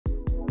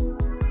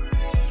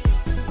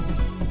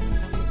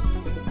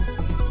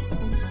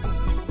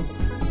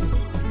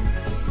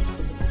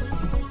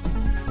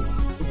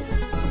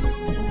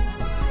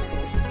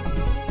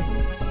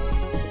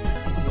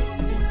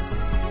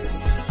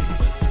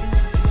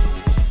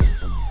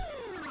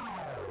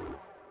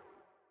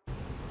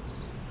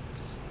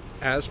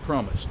as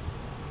promised,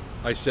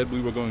 I said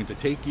we were going to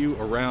take you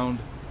around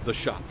the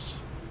shops.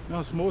 Now,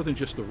 it's more than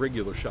just the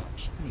regular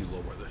shops. Let me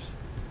lower this.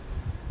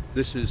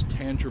 This is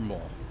Tanger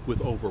Mall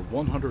with over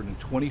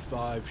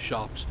 125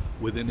 shops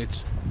within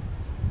its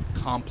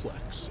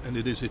complex, and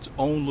it is its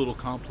own little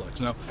complex.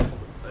 Now,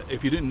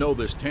 if you didn't know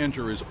this,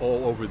 Tanger is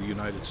all over the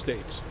United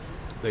States.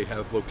 They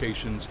have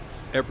locations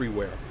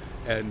everywhere,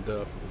 and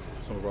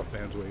some of our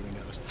fans waving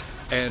at us.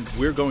 And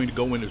we're going to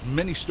go in as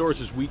many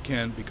stores as we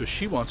can because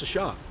she wants a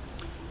shop.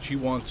 She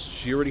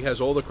already has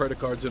all the credit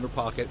cards in her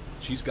pocket.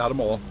 She's got them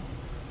all.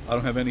 I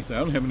don't have anything. I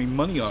don't have any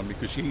money on me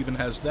because she even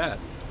has that.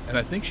 And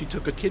I think she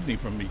took a kidney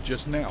from me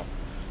just now.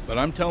 But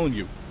I'm telling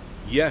you,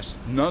 yes,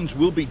 nuns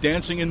will be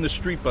dancing in the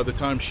street by the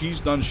time she's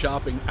done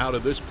shopping out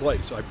of this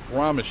place. I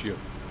promise you.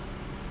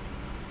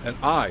 And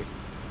I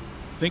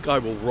think I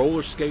will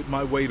roller skate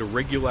my way to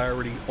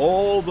regularity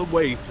all the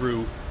way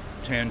through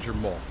Tanger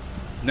Mall.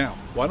 Now,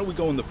 why don't we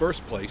go in the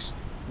first place,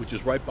 which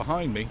is right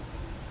behind me,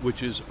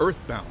 which is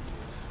Earthbound.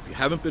 If you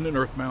haven't been in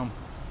Earthbound,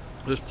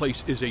 this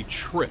place is a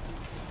trip,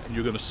 and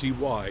you're going to see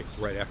why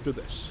right after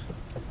this.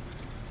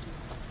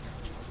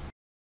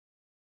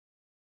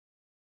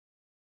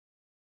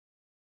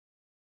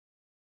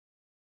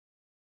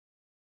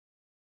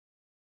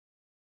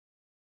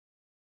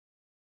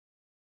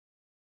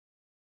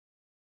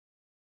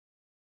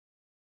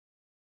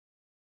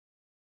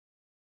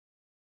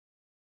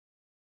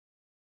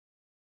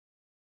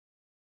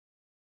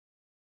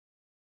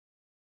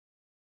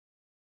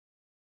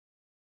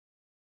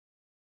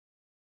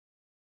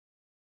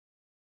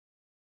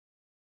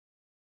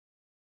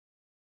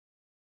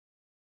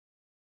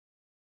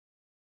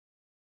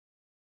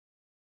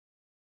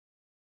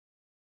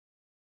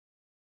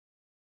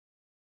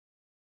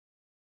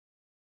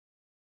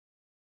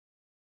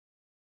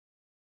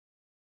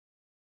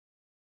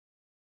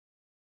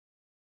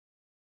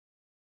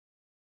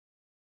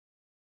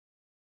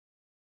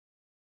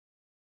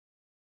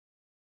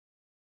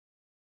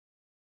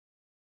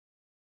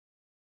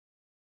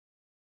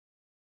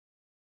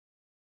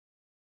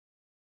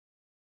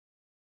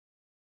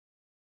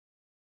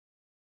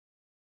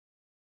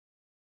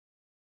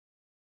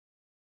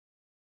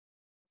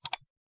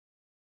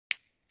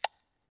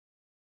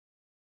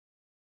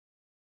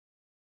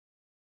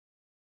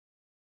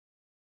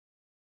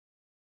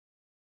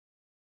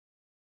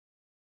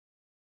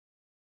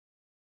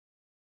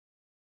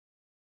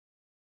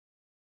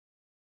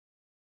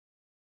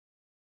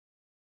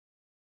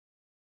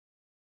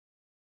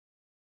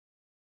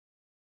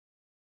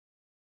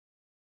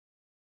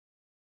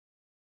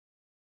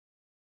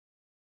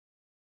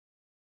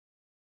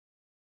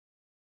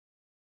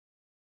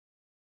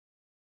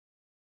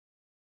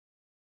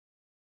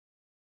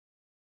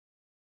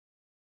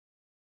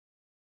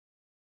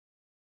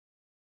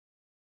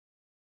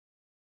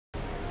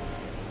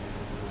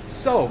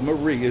 So,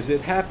 Marie, is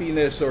it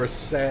happiness or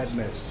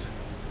sadness?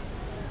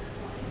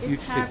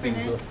 It's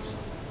happiness.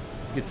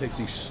 You take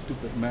these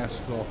stupid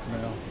masks off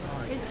now.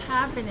 It's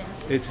happiness.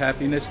 It's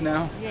happiness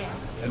now? Yeah.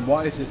 And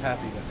why is it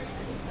happiness?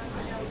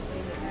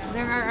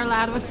 There are a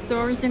lot of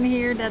stores in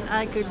here that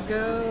I could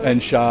go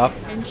And shop.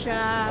 and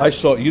shop. I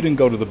saw, you didn't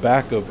go to the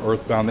back of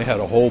Earthbound. They had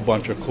a whole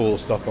bunch of cool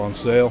stuff on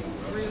sale.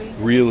 Really?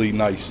 Really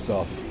nice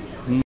stuff.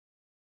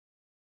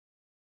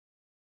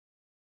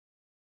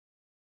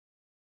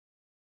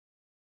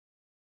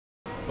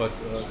 But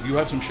you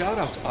have some shout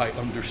outs, I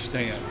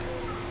understand.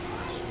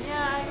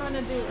 Yeah, I want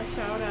to do a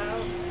shout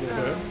out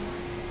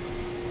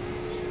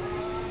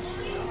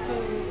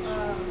to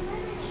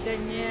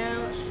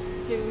Danielle,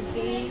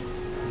 Susie,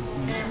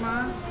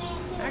 Emma.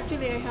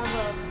 Actually, I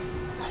have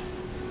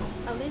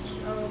a list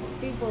of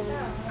people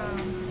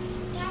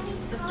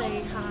to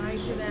say hi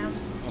to them.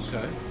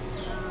 Okay.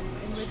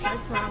 In which I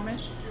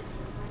promised.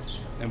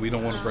 And we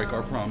don't want to break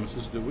our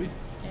promises, do we?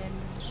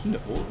 And No.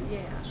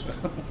 yeah,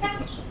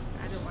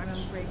 I don't want to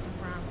break the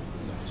promise.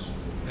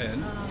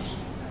 And?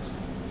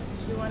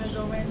 You want to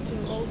go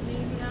into Old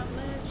Navy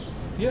Outlet?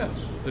 Yeah,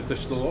 if they're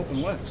still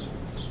open, let's.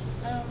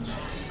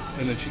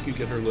 And then she can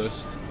get her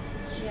list.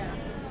 Yeah.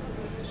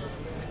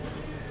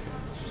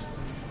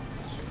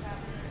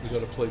 We got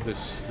to play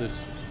this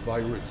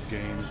virus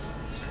game.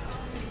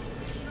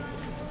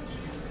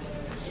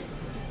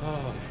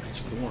 Oh,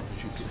 it's warm,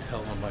 as you can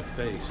tell on my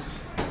face.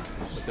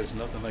 But there's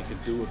nothing I can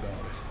do about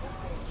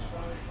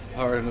it.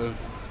 All right, I'm going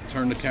to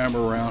turn the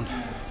camera around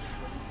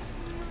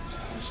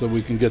so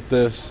we can get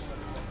this.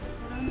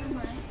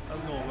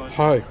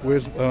 Hi,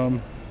 where's,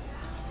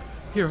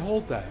 here,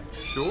 hold that.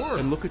 Sure.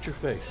 And look at your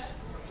face.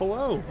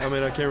 Hello. I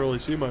mean, I can't really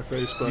see my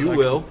face, but You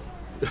will.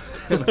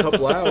 In a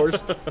couple hours,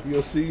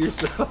 you'll see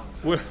yourself.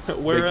 Where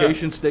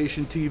Vacation at?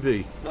 Station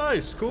TV.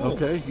 Nice, cool.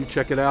 Okay, you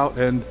check it out,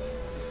 and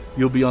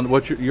you'll be on.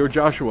 You're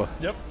Joshua.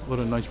 Yep. What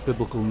a nice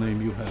biblical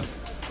name you have.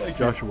 Thank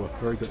Joshua.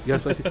 Very good.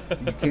 Yes, I see.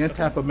 You can't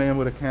tap a man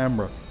with a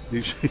camera.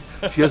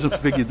 She hasn't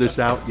figured this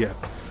out yet.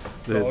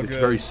 It's all It's good.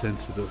 very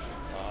sensitive.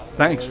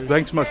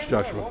 Thanks much,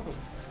 Joshua.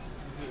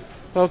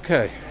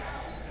 Okay.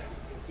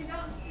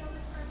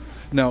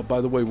 Now,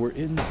 by the way, we're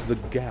in the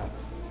Gap,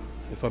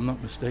 if I'm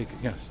not mistaken.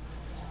 Yes.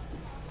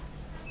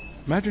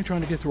 Imagine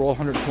trying to get through all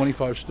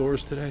 125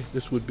 stores today.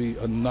 This would be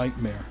a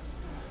nightmare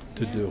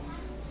to do.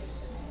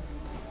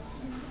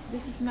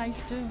 This is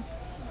nice too.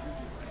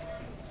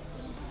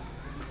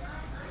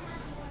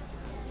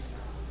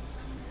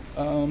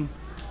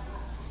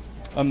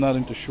 I'm not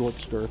into short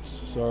skirts,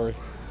 sorry.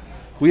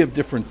 We have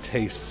different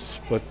tastes,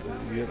 but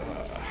you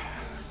know,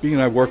 being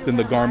I worked in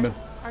the garment.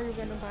 Are you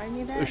gonna buy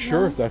me that?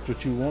 Sure, No? if that's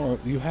what you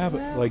want. You have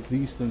it like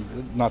these things,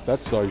 not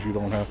that size you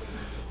don't have,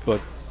 but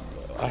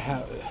I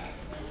have.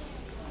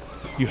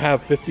 You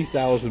have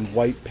 50,000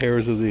 white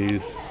pairs of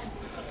these.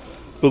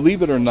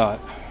 Believe it or not,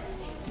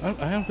 I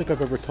don't think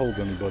I've ever told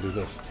anybody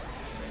this,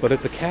 but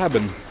at the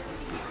cabin,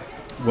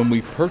 when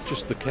we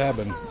purchased the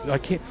cabin, I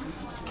can't.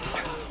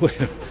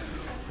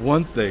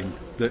 One thing.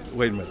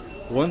 Wait a minute.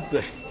 One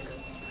thing.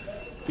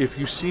 If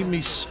you see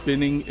me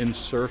spinning in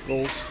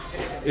circles,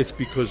 it's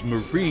because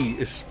Marie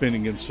is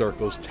spinning in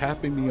circles,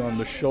 tapping me on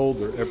the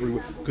shoulder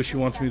everywhere because she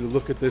wants me to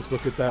look at this,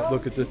 look at that,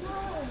 look at this,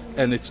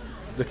 and it's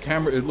the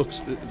camera. It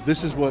looks.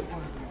 This is what.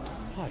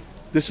 Hi.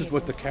 This is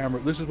what the camera.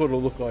 This is what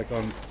it'll look like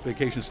on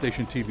Vacation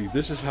Station TV.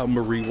 This is how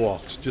Marie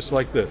walks, just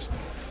like this,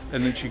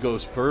 and then she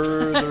goes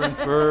further and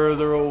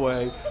further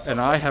away, and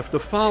I have to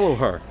follow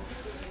her,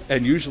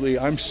 and usually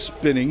I'm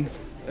spinning.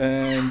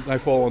 And I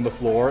fall on the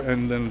floor,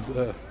 and then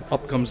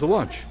up comes the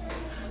lunch.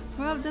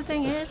 Well, the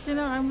thing is, you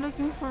know, I'm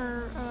looking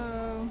for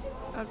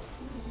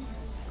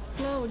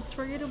clothes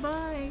for you to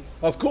buy.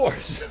 Of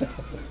course.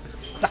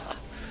 Stop.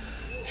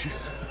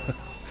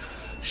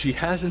 She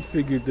hasn't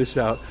figured this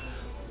out,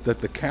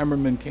 that the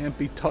cameraman can't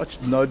be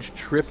touched, nudged,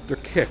 tripped, or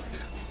kicked,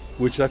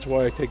 which that's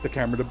why I take the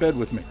camera to bed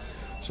with me.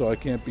 So I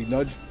can't be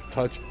nudged,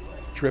 touched,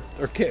 tripped,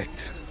 or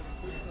kicked.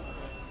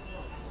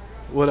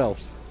 What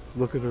else?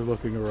 Look at her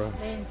looking around.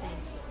 Lindsay,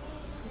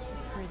 this is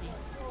pretty.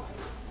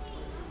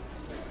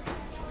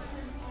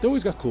 They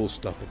always got cool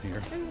stuff in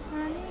here. Hey,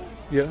 honey.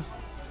 Yeah.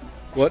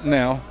 What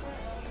now?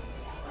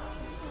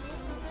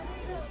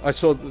 I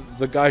saw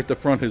the guy at the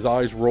front, his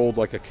eyes rolled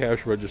like a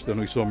cash register, and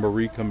we saw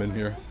Marie come in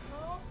here.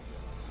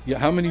 Yeah,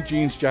 how many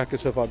jeans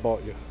jackets have I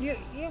bought you?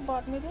 You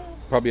bought me this.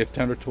 Probably have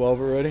 10 or 12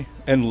 already.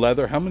 And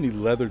leather. How many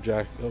leather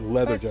jackets?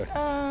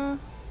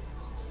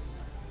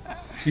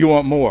 You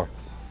want more?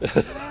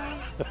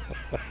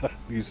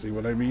 You see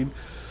what I mean?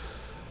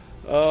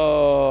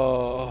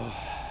 Oh,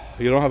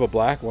 you don't have a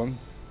black one.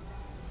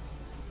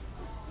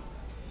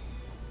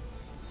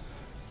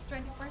 20%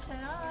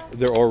 off.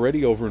 They're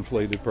already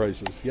overinflated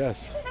prices.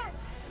 Yes.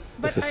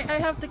 But I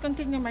have to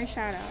continue my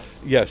shout out.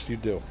 Yes, you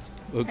do.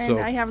 And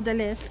I have the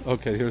list.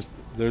 Okay,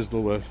 there's the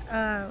list.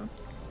 I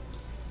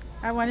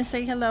want to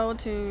say hello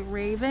to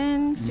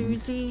Raven,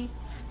 Susie,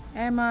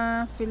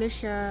 Emma,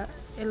 Felicia,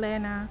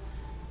 Elena,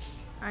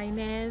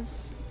 Inez,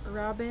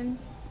 Robin,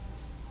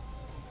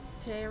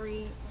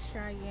 Terry,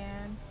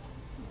 Cheyenne,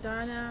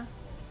 Donna,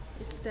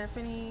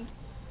 Stephanie,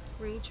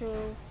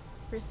 Rachel,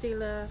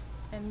 Priscilla,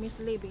 and Miss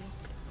Libby,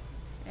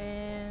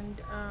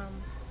 and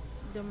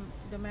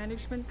the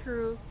management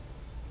crew,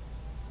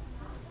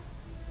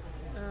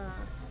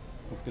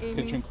 The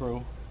Amy. kitchen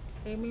crew.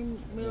 Amy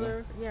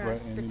Miller, Yeah,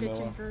 yes, right, the Amy kitchen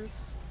Miller. crew.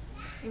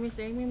 Miss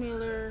Amy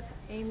Miller,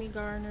 Amy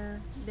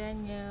Garner,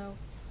 Danielle,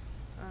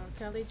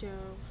 Kelly Jo,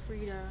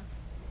 Frida,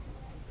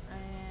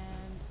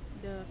 and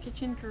the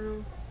kitchen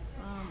crew.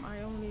 I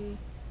only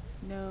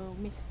know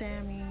Miss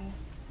Tammy,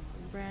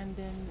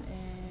 Brandon,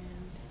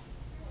 and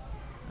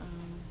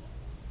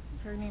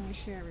her name is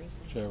Sherry.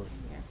 Sherry.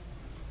 Yeah.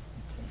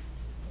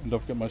 And don't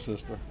forget my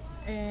sister.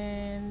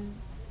 And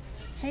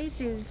hey,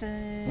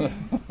 Susan.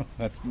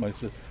 That's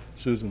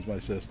Susan's my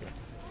sister.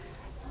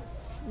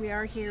 We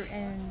are here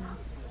in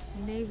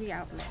Navy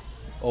Outlet.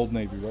 Old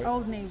Navy, right?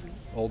 Old Navy.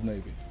 Old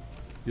Navy.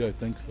 Yeah, I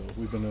think so.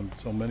 We've been in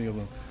so many of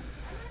them.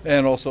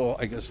 And also,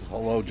 I guess,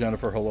 hello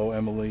Jennifer, hello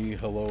Emily,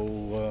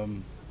 hello,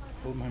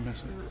 who am I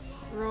missing?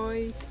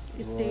 Royce,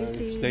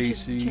 Stacy,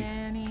 Stacy,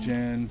 Jenny.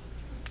 Jen.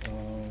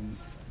 I'm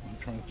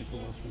trying to think who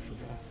else we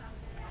forgot.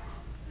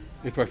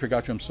 If I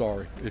forgot you, I'm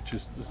sorry. It's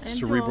just And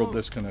cerebral to-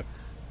 disconnect.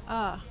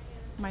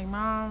 My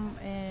mom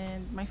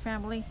and my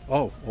family,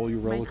 Oh, all your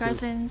my relatives.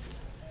 cousins,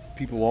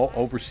 People all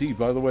overseas.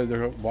 By the way,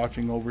 they're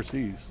watching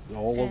overseas,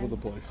 all over and the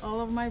place.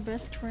 all of my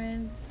best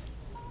friends.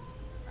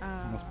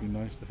 Must be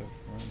nice to have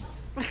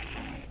friends.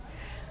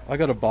 I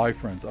gotta buy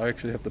friends. I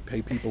actually have to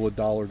pay people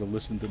 $1 to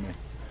listen to me.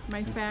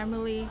 My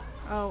family.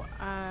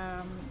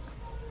 I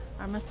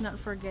must not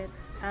forget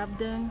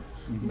Abden,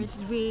 Miss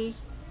V,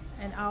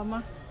 and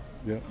Alma.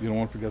 Yeah, you don't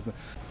want to forget that.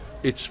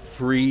 It's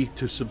free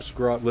to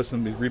subscribe.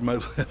 Listen to me, read my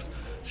list.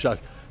 Shush.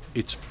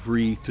 It's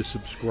free to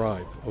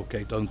subscribe,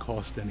 okay? It doesn't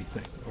cost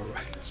anything, all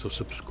right? So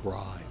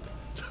subscribe.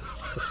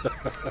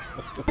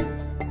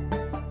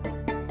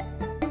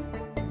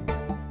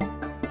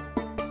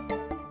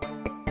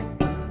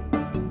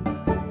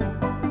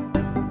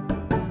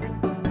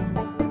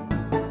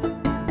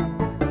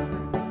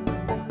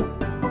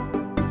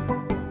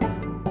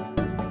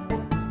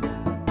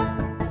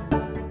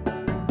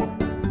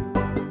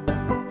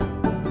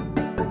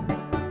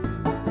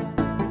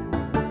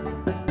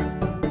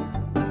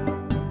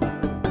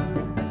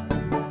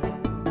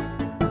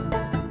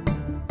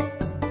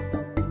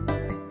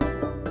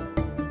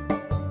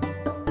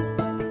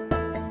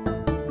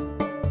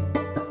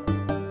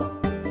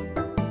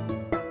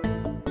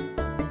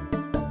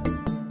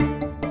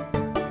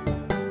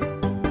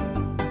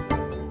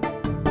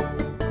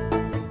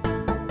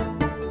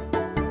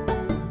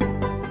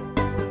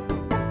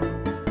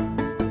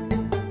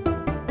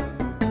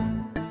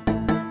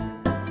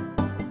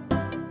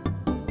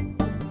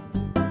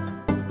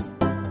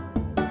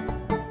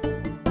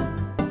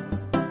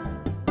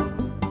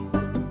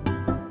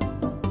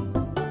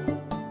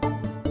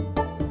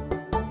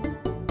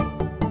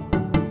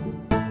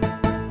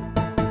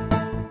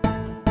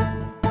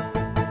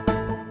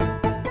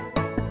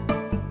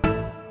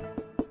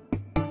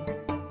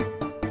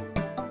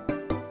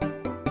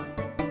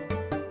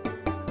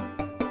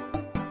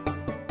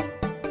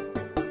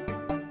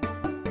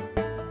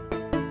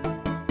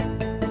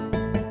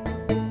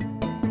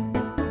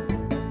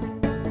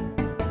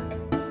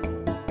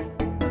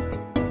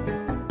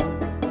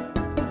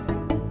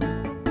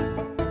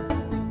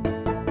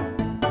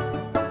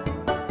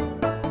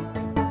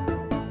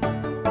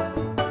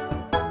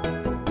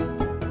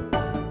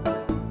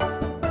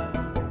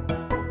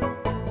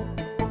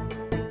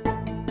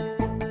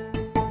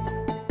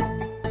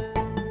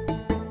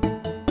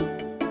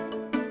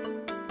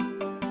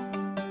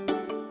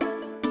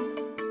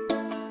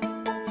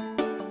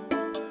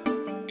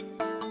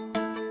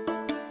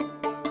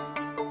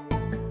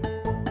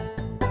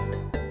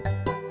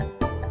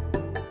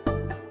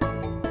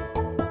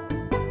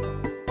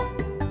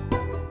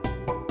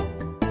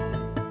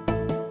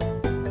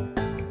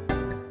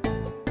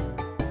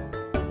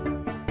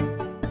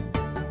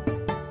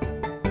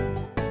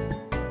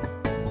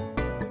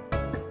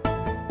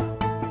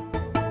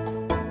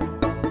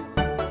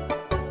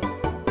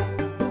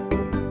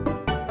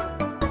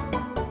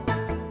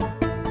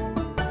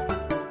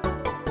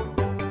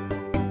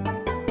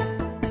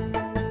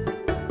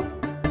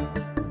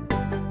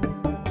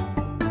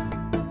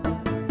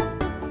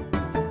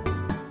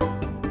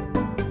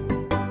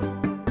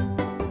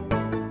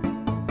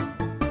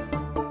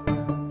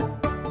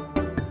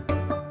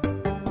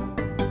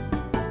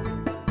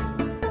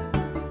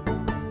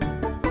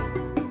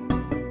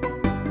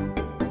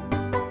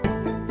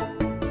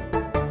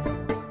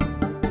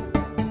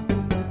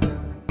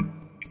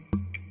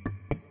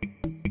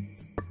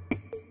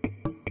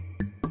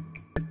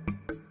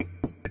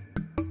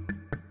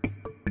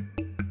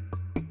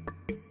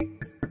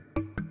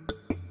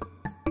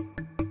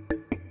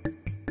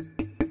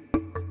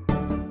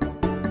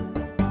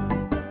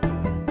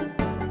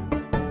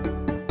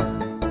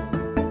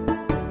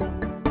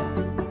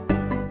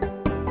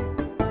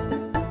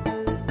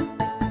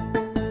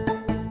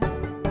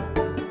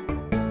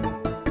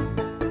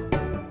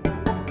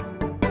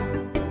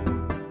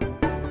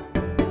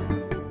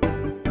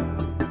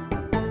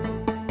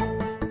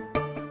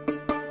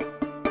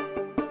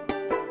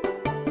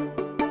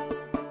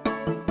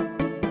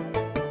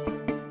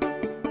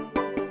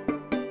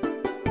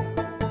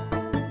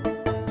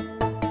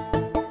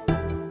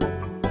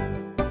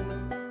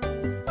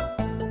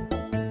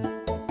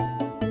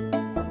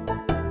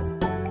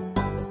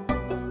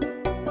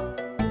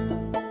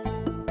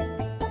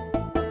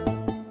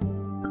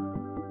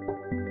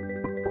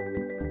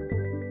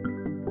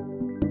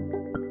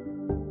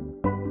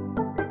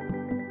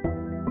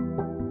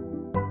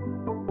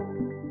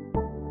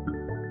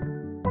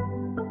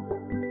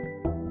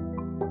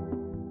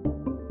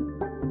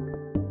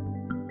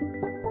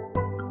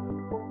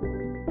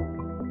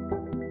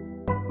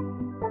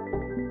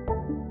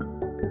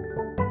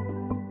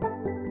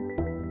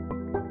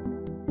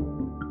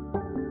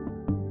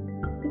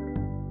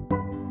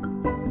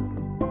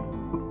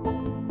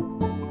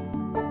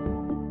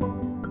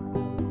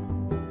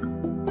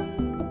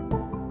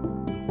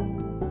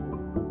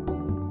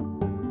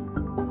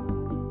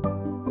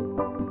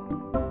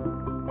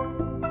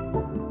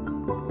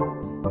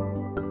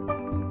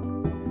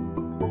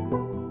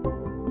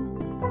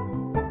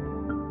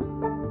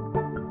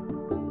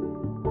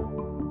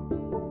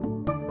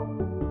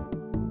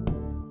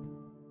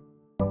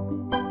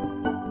 Bye.